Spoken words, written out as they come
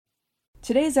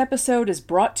Today's episode is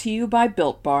brought to you by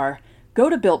Built Bar. Go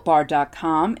to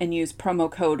BuiltBar.com and use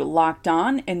promo code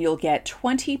LOCKEDON and you'll get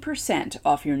 20%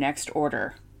 off your next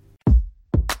order.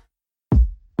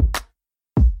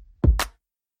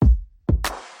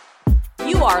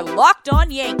 You are Locked On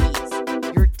Yankees,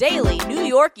 your daily New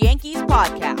York Yankees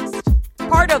podcast.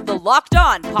 Part of the Locked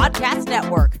On Podcast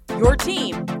Network, your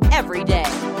team every day.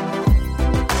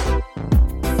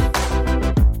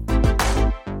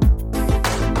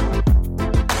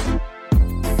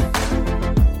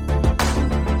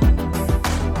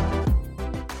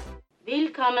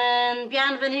 Willkommen,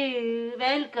 bienvenue,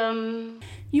 welcome.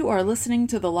 You are listening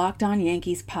to the Locked On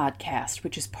Yankees podcast,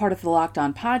 which is part of the Locked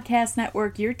On Podcast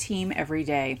Network, your team every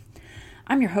day.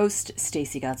 I'm your host,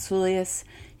 Stacey Gotsoulias.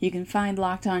 You can find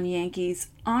Locked On Yankees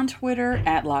on Twitter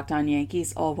at Locked On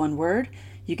Yankees, all one word.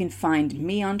 You can find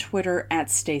me on Twitter at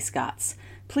StayScots.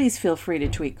 Please feel free to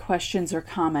tweet questions or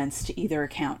comments to either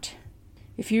account.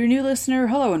 If you're a new listener,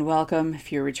 hello and welcome.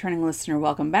 If you're a returning listener,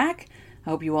 welcome back.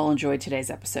 I hope you all enjoyed today's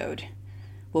episode.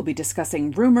 We'll be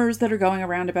discussing rumors that are going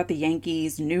around about the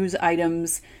Yankees, news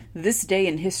items, this day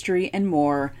in history, and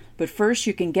more. But first,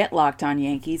 you can get Locked On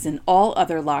Yankees and all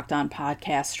other Locked On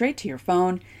podcasts straight to your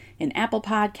phone in Apple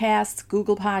Podcasts,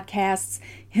 Google Podcasts,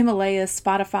 Himalaya,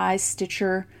 Spotify,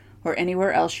 Stitcher, or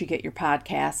anywhere else you get your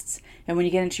podcasts. And when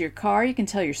you get into your car, you can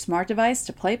tell your smart device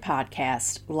to play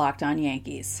podcast Locked On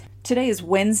Yankees. Today is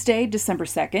Wednesday, December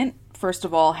 2nd. First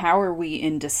of all, how are we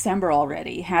in December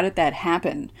already? How did that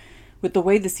happen? With the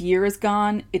way this year has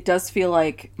gone, it does feel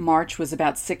like March was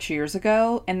about 6 years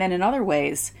ago. And then in other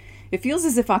ways, it feels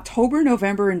as if October,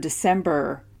 November, and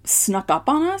December snuck up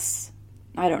on us.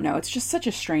 I don't know. It's just such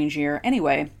a strange year.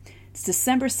 Anyway, it's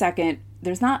December 2nd.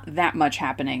 There's not that much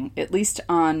happening, at least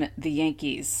on the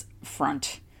Yankees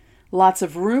front. Lots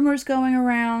of rumors going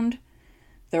around.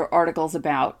 There are articles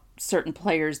about certain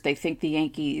players they think the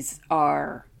Yankees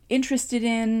are interested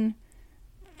in.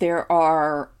 There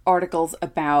are articles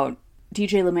about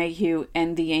DJ LeMahieu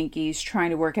and the Yankees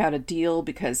trying to work out a deal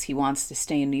because he wants to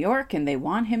stay in New York and they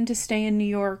want him to stay in New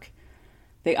York.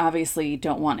 They obviously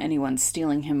don't want anyone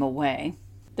stealing him away.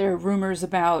 There are rumors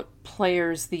about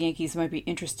players the Yankees might be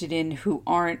interested in who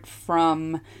aren't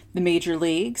from the major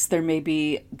leagues. There may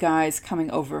be guys coming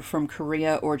over from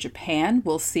Korea or Japan.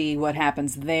 We'll see what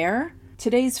happens there.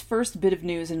 Today's first bit of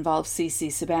news involves CC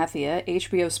Sabathia.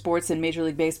 HBO Sports and Major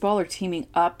League Baseball are teaming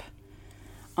up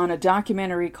on a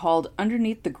documentary called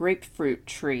Underneath the Grapefruit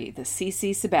Tree, the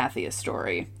CC Sabathia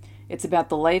story. It's about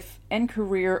the life and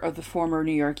career of the former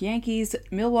New York Yankees,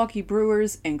 Milwaukee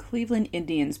Brewers, and Cleveland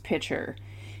Indians pitcher.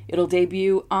 It'll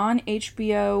debut on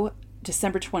HBO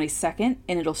December 22nd,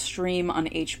 and it'll stream on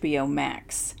HBO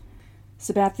Max.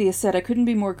 Sabathia said, "I couldn't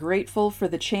be more grateful for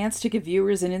the chance to give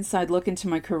viewers an inside look into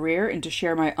my career and to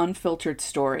share my unfiltered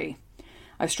story.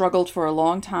 I struggled for a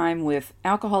long time with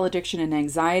alcohol addiction and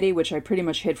anxiety, which I pretty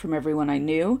much hid from everyone I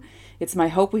knew. It's my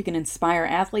hope we can inspire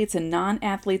athletes and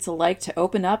non-athletes alike to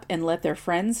open up and let their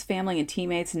friends, family, and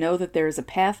teammates know that there is a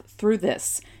path through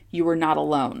this. You are not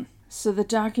alone." So the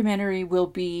documentary will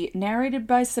be narrated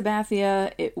by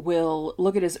Sabathia. It will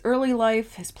look at his early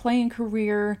life, his playing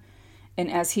career, and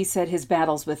as he said, his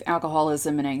battles with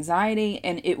alcoholism and anxiety,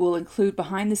 and it will include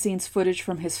behind-the-scenes footage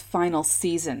from his final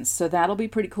season. So that'll be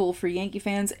pretty cool for Yankee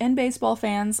fans and baseball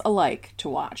fans alike to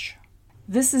watch.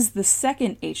 This is the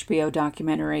second HBO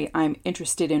documentary I'm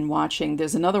interested in watching.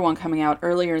 There's another one coming out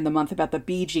earlier in the month about the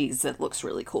Bee Gees that looks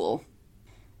really cool.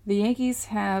 The Yankees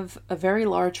have a very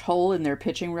large hole in their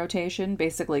pitching rotation.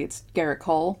 Basically, it's Garrett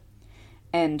Cole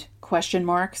and question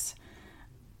marks.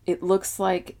 It looks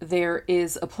like there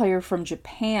is a player from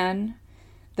Japan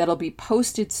that'll be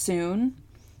posted soon.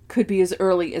 Could be as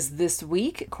early as this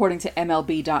week, according to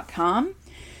MLB.com.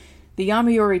 The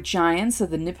Yomiuri Giants of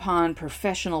the Nippon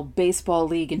Professional Baseball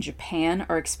League in Japan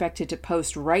are expected to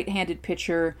post right-handed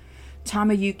pitcher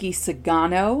Tomoyuki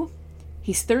Sagano.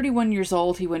 He's 31 years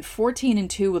old. He went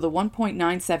 14-2 with a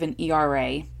 1.97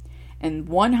 ERA and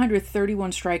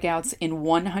 131 strikeouts in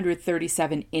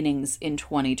 137 innings in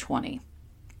 2020.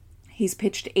 He's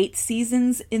pitched 8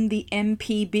 seasons in the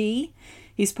MPB.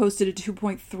 He's posted a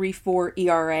 2.34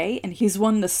 ERA, and he's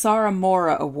won the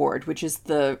Saramora Award, which is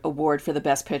the award for the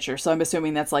best pitcher. So I'm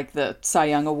assuming that's like the Cy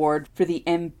Young Award for the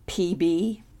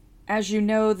MPB. As you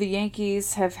know, the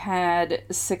Yankees have had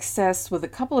success with a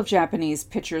couple of Japanese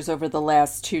pitchers over the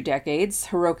last 2 decades,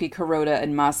 Hiroki Kuroda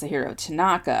and Masahiro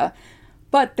Tanaka.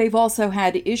 But they've also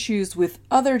had issues with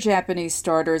other Japanese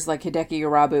starters like Hideki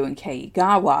Irabu and Kei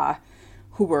Igawa,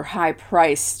 who were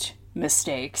high-priced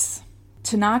mistakes.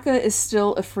 Tanaka is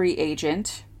still a free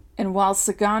agent, and while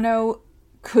Sagano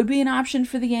could be an option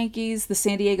for the Yankees. The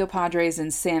San Diego Padres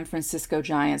and San Francisco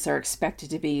Giants are expected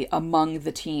to be among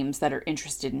the teams that are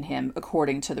interested in him,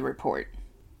 according to the report.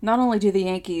 Not only do the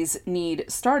Yankees need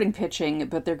starting pitching,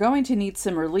 but they're going to need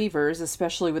some relievers,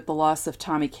 especially with the loss of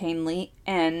Tommy Kahnle,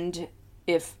 and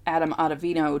if Adam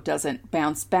Ottavino doesn't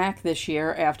bounce back this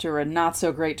year after a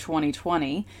not-so-great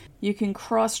 2020. You can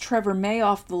cross Trevor May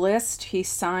off the list. He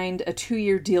signed a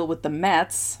 2-year deal with the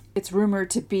Mets. It's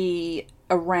rumored to be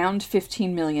around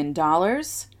 $15 million.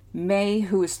 May,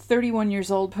 who is 31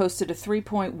 years old, posted a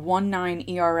 3.19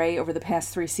 ERA over the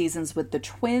past 3 seasons with the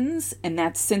Twins, and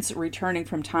that's since returning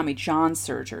from Tommy John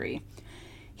surgery.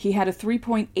 He had a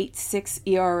 3.86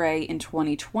 ERA in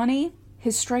 2020.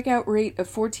 His strikeout rate of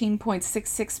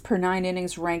 14.66 per 9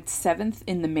 innings ranked 7th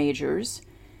in the majors.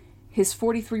 His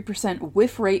 43%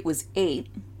 whiff rate was 8.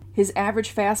 His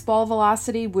average fastball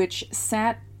velocity, which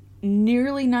sat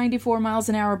nearly 94 miles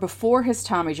an hour before his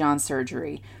Tommy John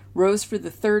surgery, rose for the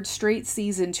 3rd straight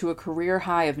season to a career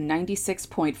high of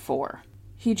 96.4.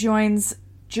 He joins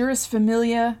Jeurys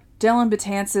Familia, Dellin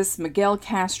Betances, Miguel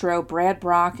Castro, Brad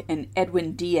Brach, and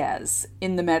Edwin Diaz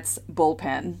in the Mets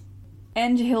bullpen.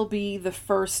 And he'll be the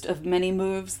first of many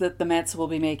moves that the Mets will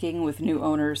be making, with new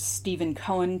owner Stephen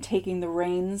Cohen taking the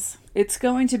reins. It's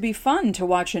going to be fun to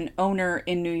watch an owner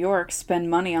in New York spend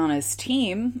money on his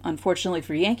team. Unfortunately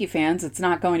for Yankee fans, it's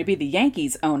not going to be the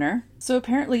Yankees owner. So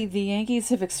apparently the Yankees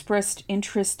have expressed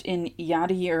interest in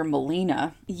Yadier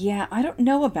Molina. Yeah, I don't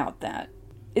know about that.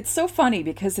 It's so funny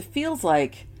because it feels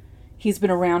like he's been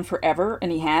around forever,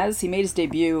 and he has. He made his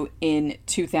debut in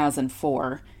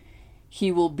 2004. He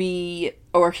will be,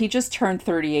 or he just turned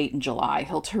 38 in July.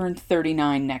 He'll turn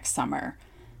 39 next summer.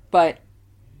 But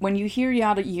when you hear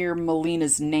Yadier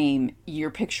Molina's name,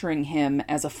 you're picturing him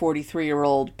as a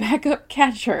 43-year-old backup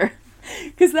catcher.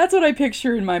 Because that's what I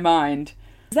picture in my mind.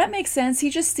 Does that make sense? He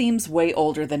just seems way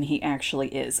older than he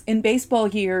actually is. In baseball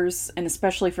years, and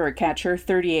especially for a catcher,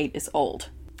 38 is old.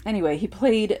 Anyway, he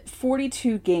played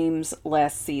 42 games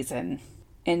last season.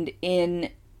 And in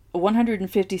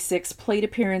 156 plate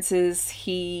appearances,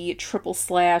 he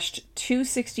triple-slashed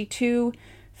 262,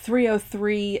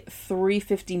 303,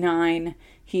 359.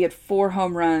 He had 4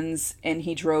 home runs, and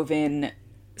he drove in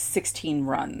 16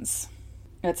 runs.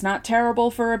 That's not terrible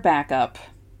for a backup.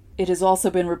 It has also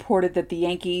been reported that the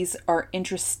Yankees are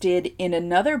interested in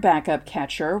another backup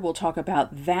catcher. We'll talk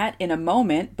about that in a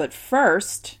moment, but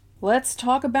first, let's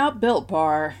talk about Built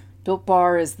Bar. Built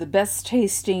Bar is the best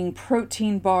tasting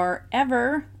protein bar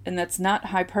ever, and that's not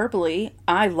hyperbole.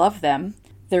 I love them.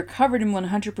 They're covered in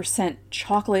 100%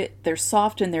 chocolate. They're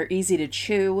soft and they're easy to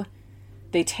chew.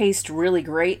 They taste really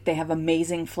great. They have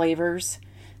amazing flavors.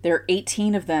 There are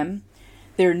 18 of them.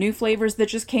 There are new flavors that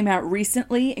just came out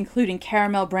recently, including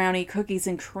caramel brownie, cookies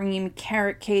and cream,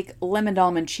 carrot cake, lemon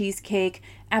almond cheesecake,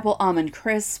 apple almond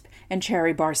crisp, and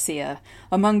cherry barcia.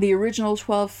 Among the original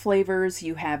 12 flavors,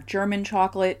 you have German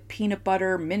chocolate, peanut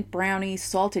butter, mint brownie,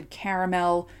 salted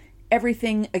caramel,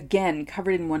 everything, again,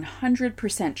 covered in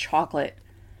 100% chocolate.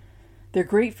 They're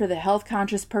great for the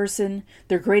health-conscious person.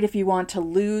 They're great if you want to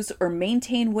lose or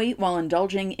maintain weight while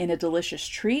indulging in a delicious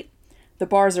treat. The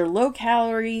bars are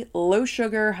low-calorie,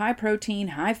 low-sugar, high-protein,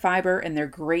 high-fiber, and they're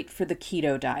great for the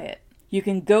keto diet. You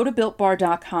can go to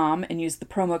BuiltBar.com and use the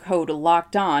promo code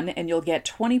LOCKEDON, and you'll get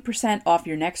 20% off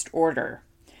your next order.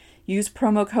 Use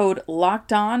promo code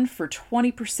LOCKEDON for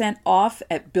 20% off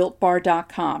at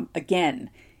BuiltBar.com. Again,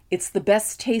 it's the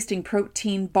best tasting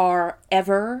protein bar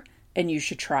ever, and you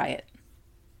should try it.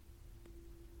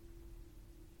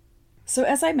 So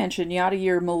as I mentioned,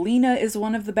 Yadier Molina is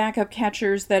one of the backup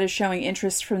catchers that is showing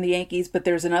interest from the Yankees, but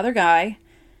there's another guy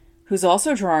who's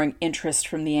also drawing interest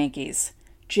from the Yankees.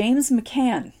 James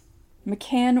McCann.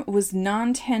 McCann was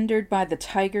non-tendered by the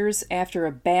Tigers after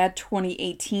a bad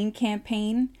 2018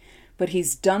 campaign, but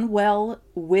he's done well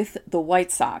with the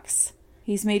White Sox.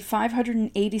 He's made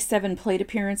 587 plate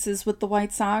appearances with the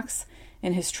White Sox,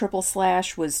 and his triple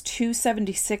slash was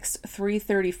 276,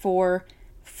 334,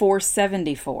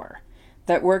 474.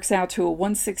 That works out to a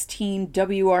 116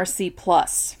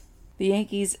 WRC+. The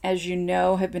Yankees, as you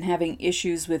know, have been having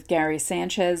issues with Gary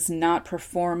Sanchez not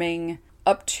performing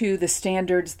up to the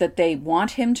standards that they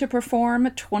want him to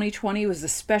perform. 2020 was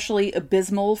especially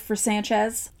abysmal for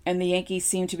Sanchez, and the Yankees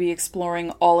seem to be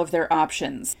exploring all of their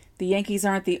options. The Yankees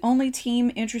aren't the only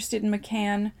team interested in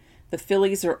McCann. The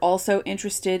Phillies are also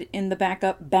interested in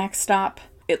the backstop.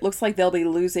 It looks like they'll be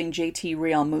losing JT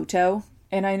Realmuto.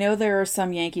 And I know there are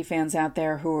some Yankee fans out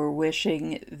there who are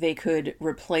wishing they could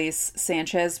replace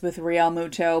Sanchez with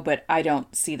Realmuto, but I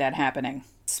don't see that happening.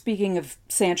 Speaking of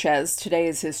Sanchez, today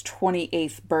is his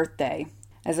 28th birthday.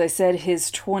 As I said, his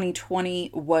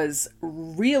 2020 was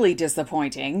really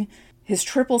disappointing. His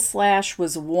triple slash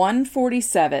was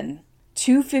 147,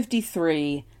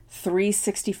 253,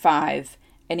 365,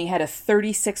 and he had a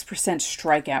 36%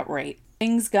 strikeout rate.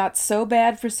 Things got so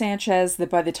bad for Sanchez that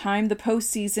by the time the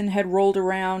postseason had rolled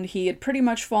around, he had pretty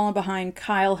much fallen behind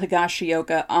Kyle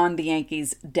Higashioka on the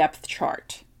Yankees' depth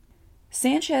chart.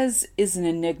 Sanchez is an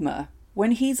enigma.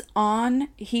 When he's on,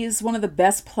 he is one of the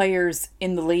best players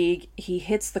in the league. He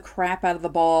hits the crap out of the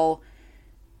ball.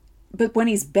 But when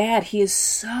he's bad, he is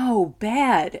so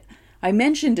bad. I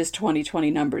mentioned his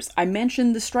 2020 numbers. I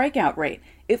mentioned the strikeout rate.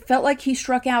 It felt like he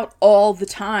struck out all the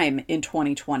time in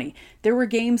 2020. There were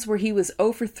games where he was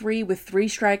 0 for 3 with 3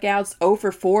 strikeouts, 0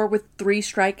 for 4 with 3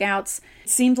 strikeouts. It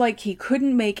seemed like he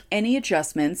couldn't make any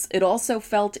adjustments. It also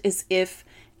felt as if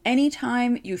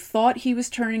anytime you thought he was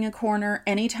turning a corner,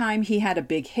 anytime he had a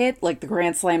big hit, like the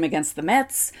grand slam against the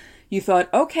Mets, you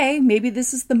thought, okay, maybe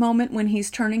this is the moment when he's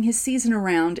turning his season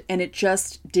around, and it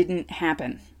just didn't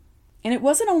happen. And it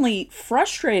wasn't only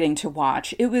frustrating to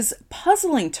watch, it was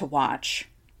puzzling to watch.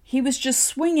 He was just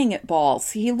swinging at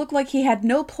balls. He looked like he had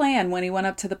no plan when he went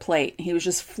up to the plate. He was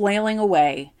just flailing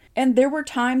away. And there were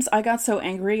times I got so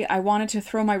angry I wanted to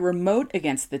throw my remote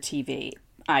against the TV.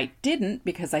 I didn't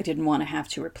because I didn't want to have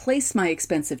to replace my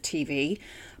expensive TV.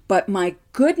 But my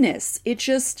goodness,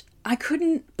 I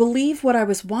couldn't believe what I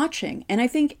was watching. And I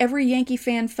think every Yankee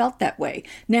fan felt that way.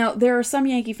 Now, there are some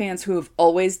Yankee fans who have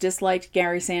always disliked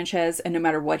Gary Sanchez, and no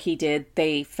matter what he did,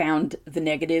 they found the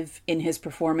negative in his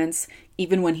performance,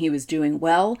 even when he was doing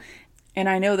well. And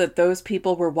I know that those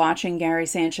people were watching Gary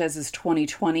Sanchez's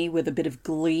 2020 with a bit of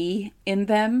glee in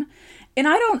them. And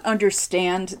I don't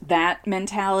understand that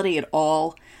mentality at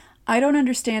all. I don't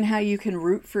understand how you can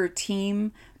root for a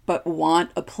team but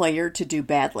want a player to do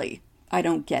badly. I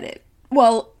don't get it.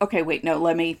 Well, okay, wait, no,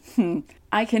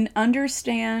 I can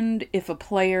understand if a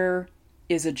player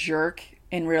is a jerk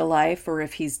in real life or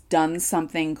if he's done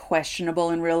something questionable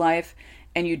in real life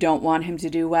and you don't want him to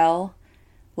do well.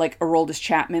 Like Aroldis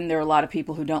Chapman, there are a lot of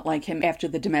people who don't like him after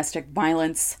the domestic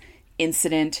violence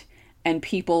incident, and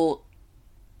people,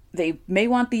 they may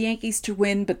want the Yankees to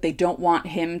win, but they don't want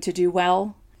him to do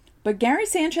well. But Gary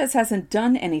Sanchez hasn't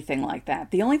done anything like that.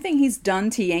 The only thing he's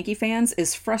done to Yankee fans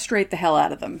is frustrate the hell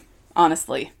out of them,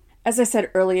 honestly. As I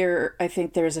said earlier, I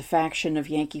think there's a faction of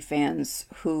Yankee fans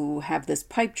who have this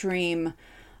pipe dream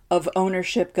of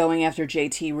ownership going after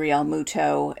JT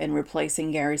Realmuto and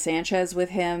replacing Gary Sanchez with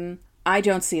him. I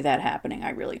don't see that happening. I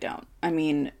really don't. I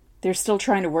mean, they're still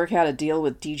trying to work out a deal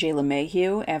with DJ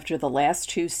LeMahieu after the last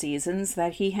 2 seasons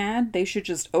that he had. They should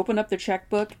just open up their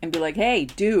checkbook and be like, hey,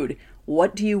 dude,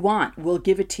 what do you want? We'll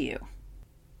give it to you.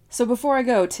 So before I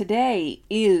go, today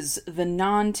is the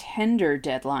non-tender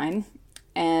deadline,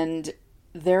 and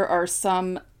there are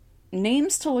some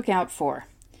names to look out for.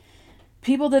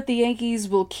 People that the Yankees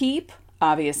will keep,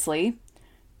 obviously.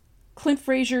 Clint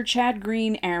Frazier, Chad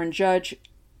Green, Aaron Judge,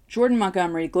 Jordan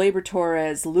Montgomery, Gleyber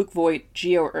Torres, Luke Voit,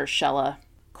 Gio Urshela.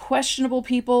 Questionable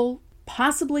people,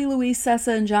 possibly Luis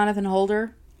Cessa and Jonathan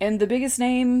Holder. And the biggest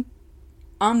name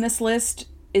on this list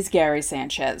is Gary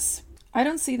Sanchez. I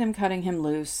don't see them cutting him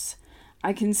loose.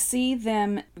 I can see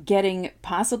them getting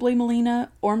possibly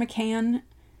Molina or McCann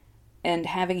and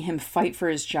having him fight for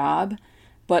his job.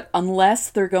 But unless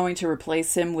they're going to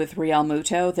replace him with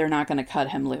Realmuto, they're not going to cut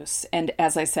him loose. And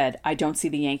as I said, I don't see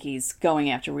the Yankees going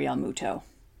after Realmuto.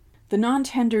 The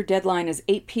non-tender deadline is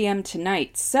 8 p.m.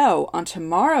 tonight. So on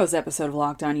tomorrow's episode of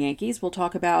Locked On Yankees, we'll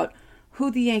talk about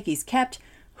who the Yankees kept,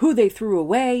 who they threw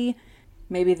away.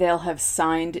 Maybe they'll have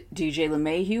signed DJ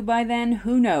LeMahieu by then.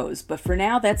 Who knows? But for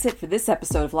now, that's it for this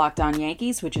episode of Locked On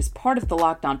Yankees, which is part of the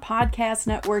Locked On Podcast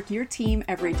Network, your team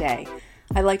every day.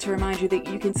 I'd like to remind you that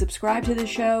you can subscribe to the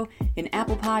show in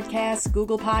Apple Podcasts,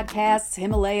 Google Podcasts,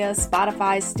 Himalaya,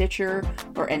 Spotify, Stitcher,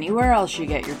 or anywhere else you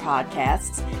get your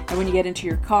podcasts. And when you get into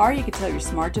your car, you can tell your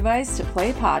smart device to play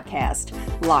a podcast,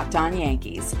 Locked On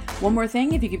Yankees. One more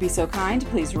thing, if you could be so kind,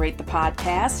 please rate the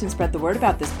podcast and spread the word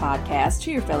about this podcast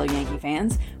to your fellow Yankee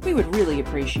fans. We would really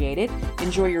appreciate it.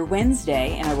 Enjoy your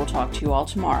Wednesday, and I will talk to you all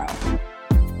tomorrow.